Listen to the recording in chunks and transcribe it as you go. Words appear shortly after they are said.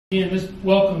Again, let's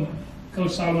welcome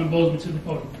Coach Solomon Bozeman to the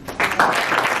podium.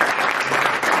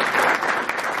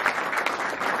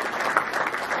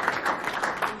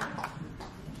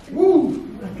 Woo!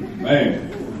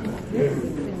 Man,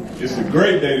 it's a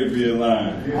great day to be in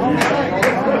line.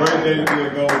 A great day to be a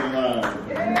golden line.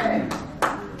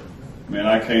 Man,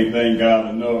 I can't thank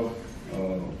God enough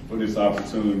for this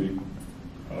opportunity.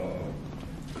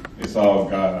 It's all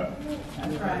God.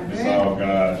 It's all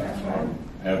God.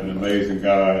 Have an amazing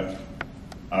God.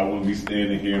 I wouldn't be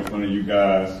standing here in front of you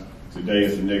guys today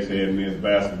as the next head men's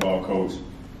basketball coach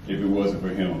if it wasn't for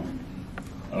him.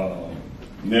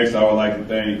 Next, I would like to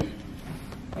thank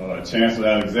Chancellor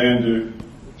Alexander,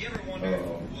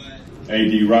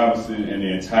 A.D. Robinson, and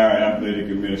the entire athletic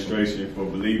administration for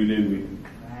believing in me.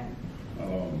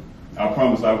 I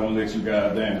promise I won't let you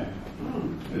guys down.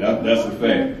 That's a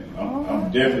fact.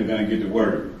 I'm definitely going to get to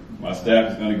work. My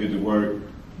staff is going to get to work.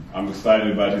 I'm excited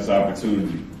about this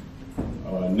opportunity.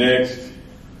 Next,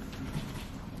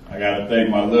 I got to thank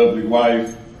my lovely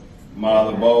wife,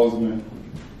 Marla Bozeman.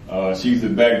 She's the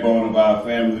backbone of our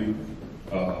family.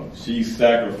 She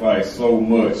sacrificed so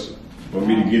much for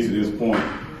me to get to this point.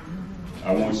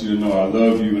 I want you to know I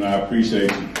love you and I appreciate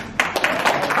you.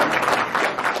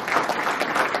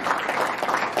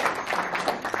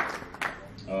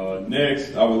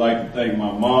 Next, I would like to thank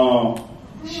my mom,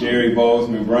 Sherry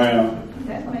Bozeman Brown.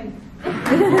 Trust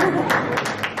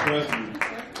me,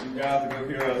 you guys are going to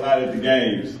hear her a lot at the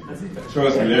games.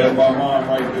 Trust me, there's my mom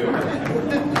right there.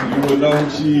 You will know who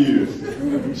she is.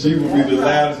 She will be the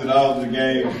loudest at all of the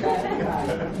games.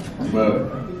 But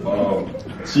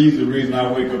she's the reason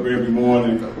I wake up every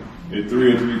morning at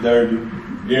 3 or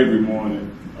 3:30, every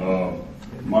morning.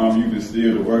 Mom, you've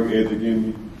instilled the work ethic in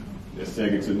me that's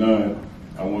second to none.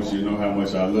 I want you to know how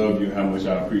much I love you and how much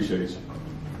I appreciate you.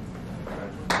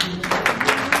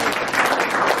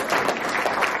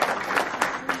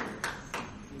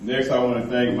 Next, I want to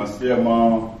thank my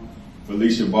stepmom,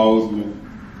 Felicia Bozeman.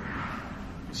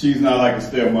 She's not like a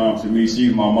stepmom to me,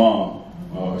 she's my mom.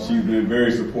 She's been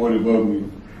very supportive of me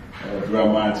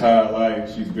throughout my entire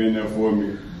life. She's been there for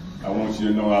me. I want you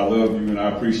to know I love you and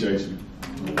I appreciate you.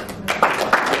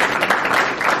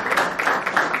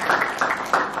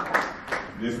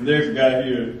 This next guy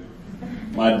here,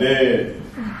 my dad,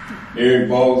 Eric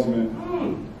Bozeman.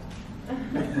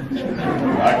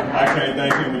 I can't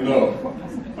thank him enough.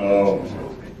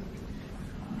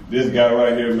 This guy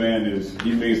right here, man,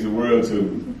 he means the world to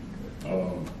me.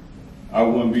 I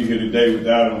wouldn't be here today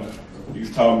without him.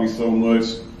 He's taught me so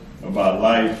much about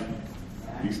life.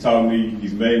 He's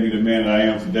made me the man that I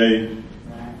am today.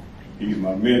 He's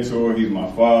my mentor, he's my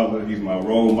father, he's my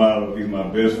role model, he's my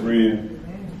best friend.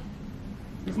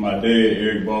 It's my dad,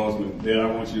 Eric Bozeman. Dad, I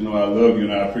want you to know I love you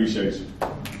and I appreciate you.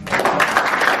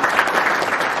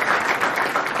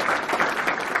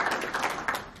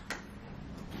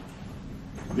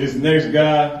 This next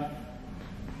guy,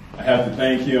 I have to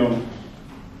thank him.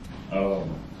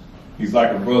 He's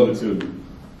like a brother to me.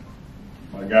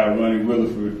 My guy, Ronnie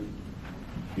Williford,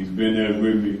 he's been there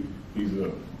with me. He's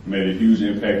made a huge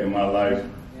impact in my life.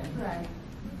 That's right.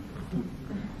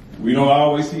 We don't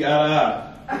always see eye to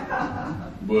eye,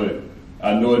 but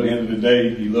I know at the end of the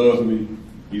day, he loves me.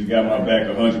 He's got my back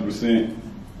 100%,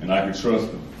 and I can trust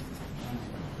him.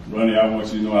 Ronnie, I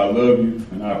want you to know I love you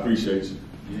and I appreciate you.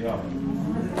 Yeah.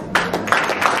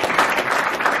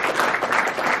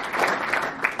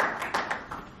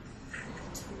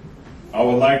 I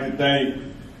would like to thank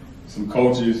some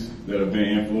coaches that have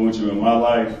been influential in my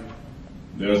life.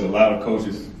 There's a lot of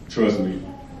coaches, trust me.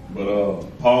 But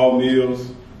Paul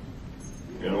Mills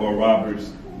at Oral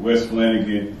Roberts, Wes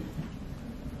Flanagan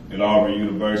at Auburn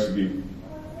University,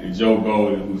 and Joe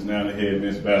Golden, who's now the head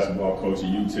men's basketball coach at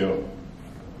UTEP.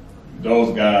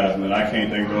 Those guys, man, I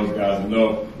can't thank those guys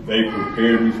enough. They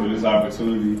prepared me for this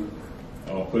opportunity,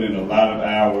 put in a lot of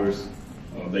hours.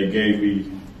 They gave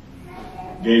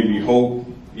me hope,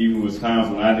 even with times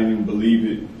when I didn't even believe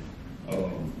it.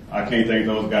 I can't thank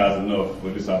those guys enough for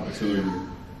this opportunity.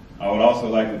 I would also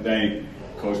like to thank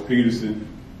Coach Peterson.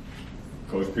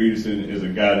 Coach Peterson is a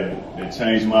guy that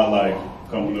changed my life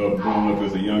growing up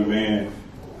as a young man.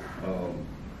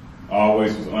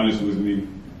 Always was honest with me.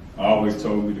 Always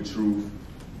told me the truth.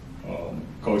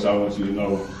 Coach, I want you to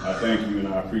know I thank you and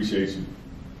I appreciate you.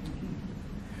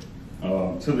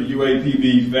 To the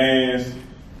UAPB fans,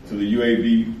 to the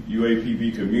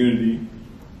UAPB community,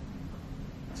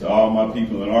 to all my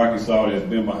people in Arkansas that's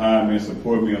been behind me and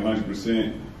support me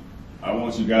 100%, I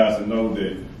want you guys to know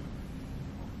that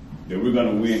we're going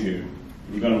to win here.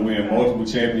 We're going to win multiple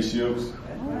championships.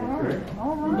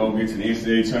 We're going to get to the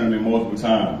NCAA tournament multiple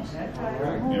times.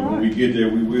 And when we get there,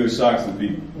 we will shock some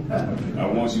people. I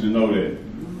want you to know that.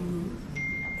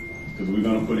 Because we're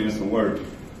going to put in some work.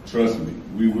 Trust me,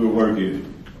 we will work it.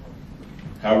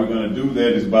 How we're going to do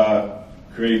that is by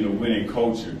creating a winning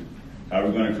culture. How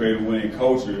we're going to create a winning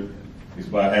culture is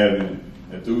by having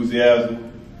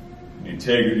enthusiasm,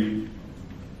 integrity,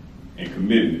 and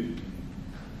commitment.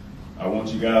 I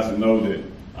want you guys to know that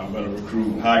I'm going to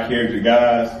recruit high character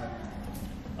guys.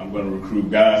 I'm going to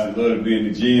recruit guys that love to be in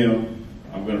the gym.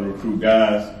 I'm going to recruit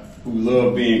guys who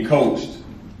love being coached.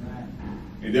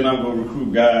 And then I'm going to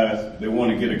recruit guys that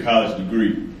want to get a college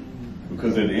degree.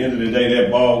 Because at the end of the day,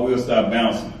 that ball will stop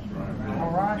bouncing.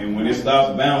 And when it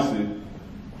stops bouncing,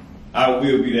 I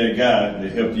will be that guy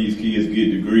that help these kids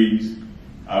get degrees.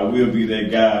 I will be that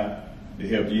guy that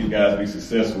help these guys be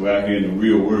successful out here in the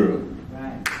real world.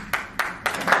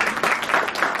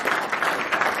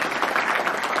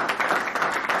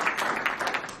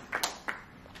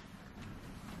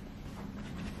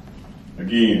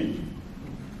 Again,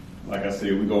 like I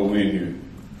said, we go win here.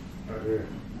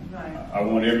 I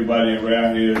want everybody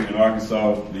around here in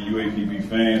Arkansas, the UAPB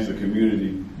fans, the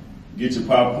community, get your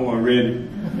popcorn ready.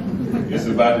 It's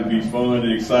about to be fun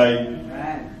and exciting.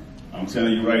 I'm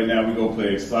telling you right now, we're going to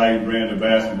play exciting brand of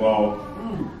basketball.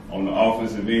 On the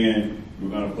offensive end, we're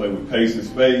going to play with pace and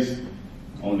space.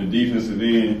 On the defensive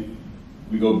end,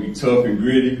 we're going to be tough and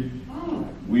gritty.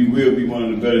 We will be one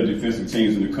of the better defensive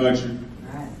teams in the country.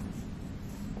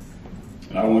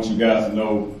 And I want you guys to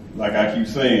know, like I keep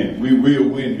saying, we will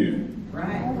win here.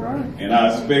 And I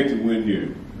expect to win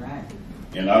here.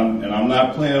 And I'm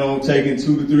not planning on taking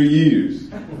 2 to 3 years.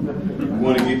 We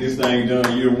want to get this thing done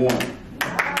in year 1.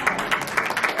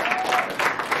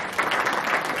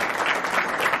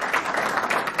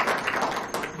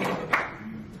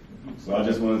 So I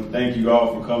just want to thank you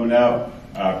all for coming out.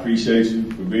 I appreciate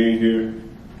you for being here.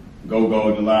 Go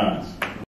Golden Lions.